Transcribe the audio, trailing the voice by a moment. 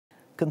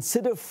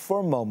Consider for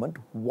a moment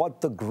what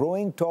the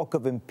growing talk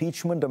of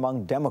impeachment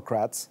among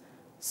Democrats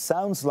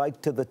sounds like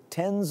to the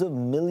tens of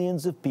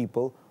millions of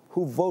people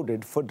who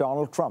voted for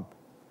Donald Trump.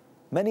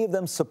 Many of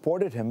them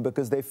supported him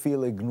because they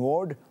feel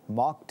ignored,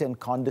 mocked, and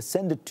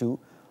condescended to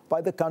by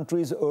the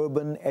country's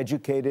urban,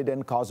 educated,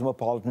 and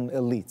cosmopolitan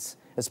elites,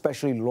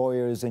 especially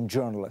lawyers and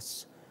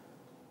journalists.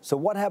 So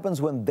what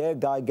happens when their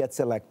guy gets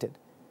elected?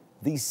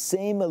 These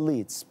same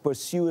elites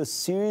pursue a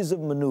series of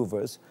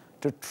maneuvers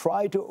to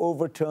try to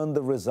overturn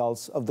the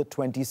results of the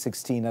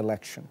 2016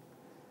 election.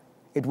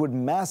 It would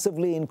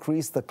massively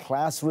increase the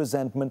class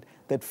resentment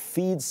that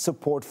feeds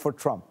support for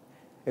Trump.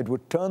 It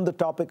would turn the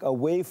topic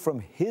away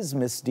from his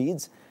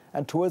misdeeds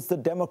and towards the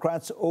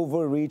Democrats'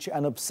 overreach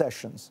and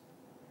obsessions.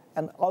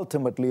 And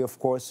ultimately, of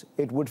course,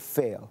 it would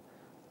fail.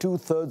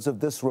 Two-thirds of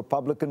this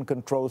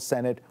Republican-controlled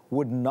Senate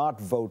would not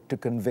vote to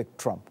convict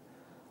Trump,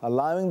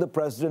 allowing the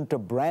president to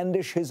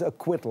brandish his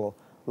acquittal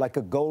like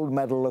a gold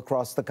medal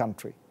across the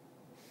country.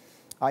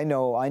 I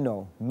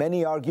know,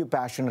 many argue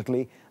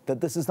passionately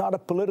that this is not a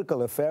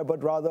political affair,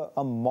 but rather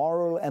a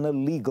moral and a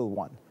legal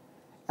one.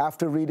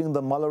 After reading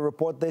the Mueller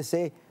report, they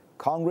say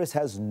Congress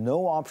has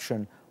no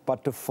option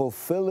but to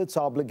fulfill its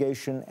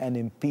obligation and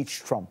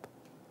impeach Trump.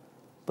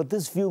 But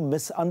this view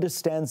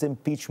misunderstands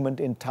impeachment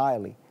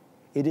entirely.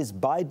 It is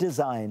by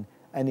design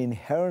an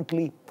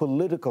inherently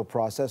political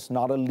process,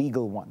 not a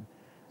legal one.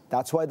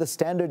 That's why the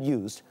standard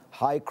used,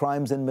 high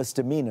crimes and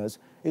misdemeanors,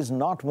 is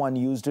not one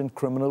used in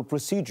criminal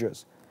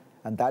procedures.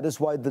 And that is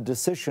why the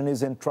decision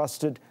is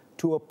entrusted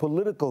to a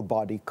political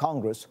body,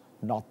 Congress,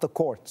 not the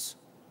courts.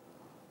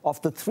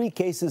 Of the 3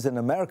 cases in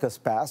America's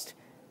past,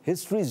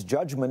 history's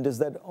judgment is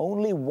that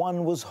only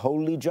one was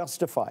wholly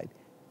justified: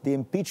 the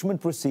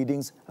impeachment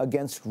proceedings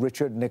against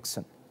Richard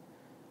Nixon.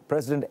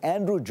 President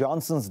Andrew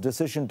Johnson's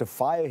decision to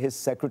fire his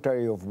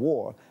Secretary of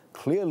War,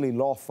 clearly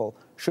lawful,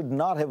 should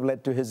not have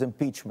led to his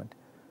impeachment.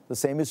 The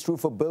same is true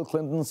for Bill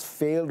Clinton's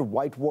failed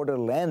Whitewater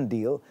land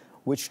deal,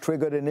 which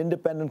triggered an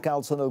independent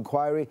counsel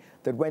inquiry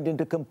that went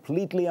into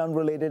completely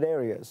unrelated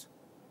areas.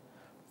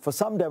 For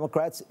some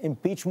Democrats,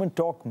 impeachment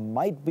talk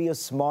might be a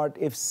smart,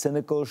 if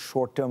cynical,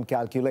 short-term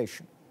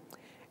calculation.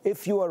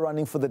 If you are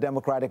running for the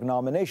Democratic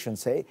nomination,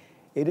 say,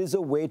 it is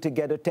a way to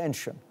get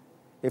attention.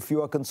 If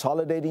you are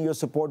consolidating your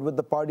support with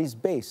the party's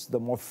base,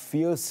 the more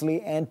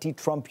fiercely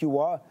anti-Trump you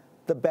are,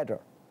 the better.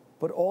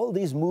 But all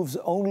these moves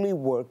only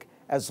work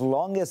as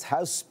long as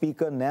House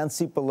Speaker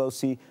Nancy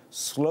Pelosi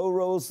slow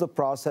rolls the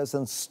process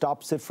and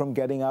stops it from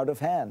getting out of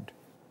hand.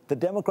 The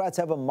Democrats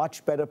have a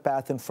much better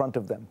path in front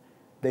of them.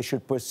 They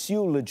should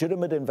pursue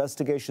legitimate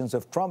investigations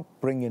of Trump,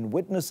 bring in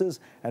witnesses,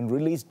 and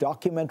release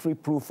documentary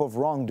proof of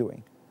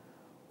wrongdoing.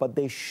 But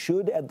they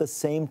should at the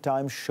same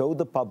time show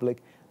the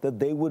public that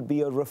they would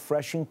be a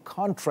refreshing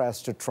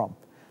contrast to Trump,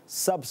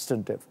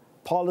 substantive,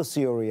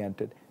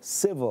 policy-oriented,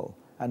 civil,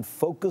 and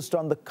focused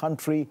on the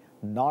country,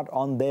 not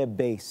on their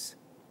base.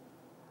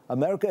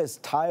 America is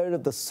tired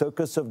of the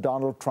circus of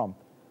Donald Trump.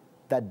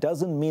 That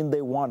doesn't mean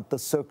they want the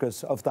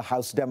circus of the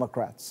House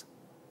Democrats.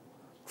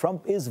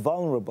 Trump is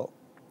vulnerable.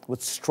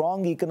 With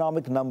strong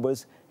economic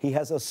numbers, he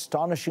has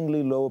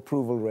astonishingly low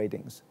approval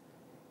ratings.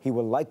 He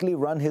will likely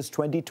run his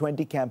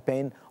 2020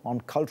 campaign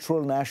on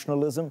cultural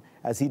nationalism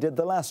as he did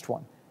the last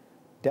one.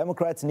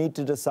 Democrats need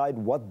to decide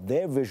what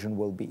their vision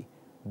will be.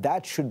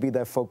 That should be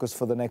their focus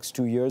for the next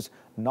 2 years,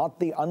 not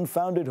the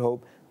unfounded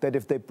hope that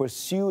if they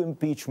pursue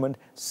impeachment,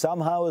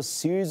 somehow a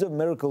series of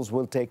miracles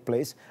will take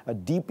place, a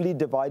deeply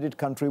divided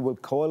country will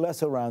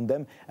coalesce around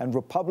them, and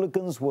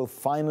Republicans will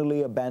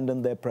finally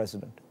abandon their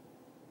president.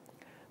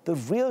 The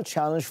real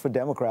challenge for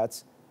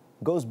Democrats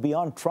goes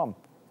beyond Trump.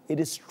 It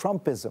is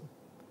Trumpism,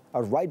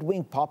 a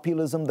right-wing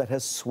populism that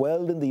has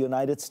swelled in the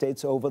United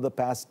States over the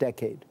past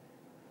decade.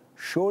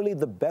 Surely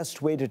the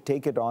best way to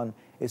take it on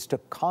is to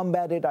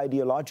combat it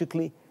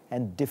ideologically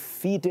and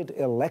defeat it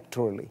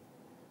electorally.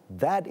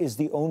 That is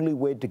the only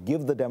way to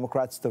give the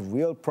Democrats the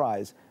real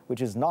prize,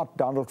 which is not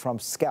Donald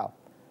Trump's scalp,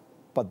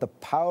 but the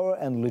power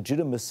and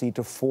legitimacy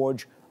to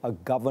forge a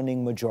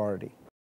governing majority.